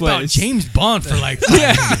 He just talked about James Bond for like 5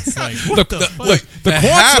 minutes. Like, what the fuck? The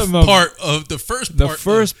half part of the first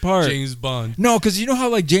part. James Bond. No, because you know how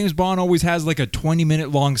like James Bond always has like a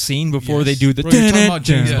 20-minute long scene before they do the. Bro, you're talking about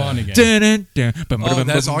James Bond again. Oh,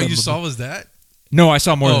 that's all you saw was that? No, I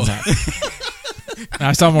saw more than that.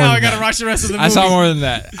 I saw more. Now than I gotta that. watch the rest of the movie. I saw more than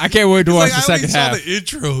that. I can't wait to watch the second half. I only saw the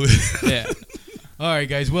intro. Yeah. All right,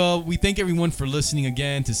 guys. Well, we thank everyone for listening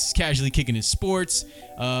again to Casually Kicking It Sports.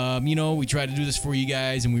 We try to do this for you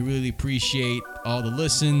guys, and we really appreciate all the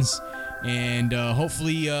listens. And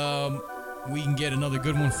hopefully, we can get another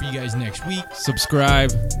good one for you guys next week.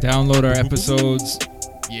 Subscribe, download our episodes.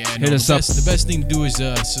 Yeah, hit us up. The best thing to do is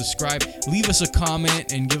subscribe, leave us a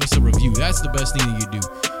comment, and give us a review. That's the best thing that you do,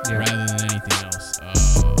 rather than anything else.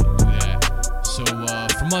 Do that. So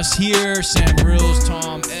from us here, Sam Rills,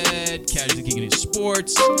 Tom, Ed, Casually Kicking It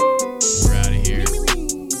Sports. We're out of here.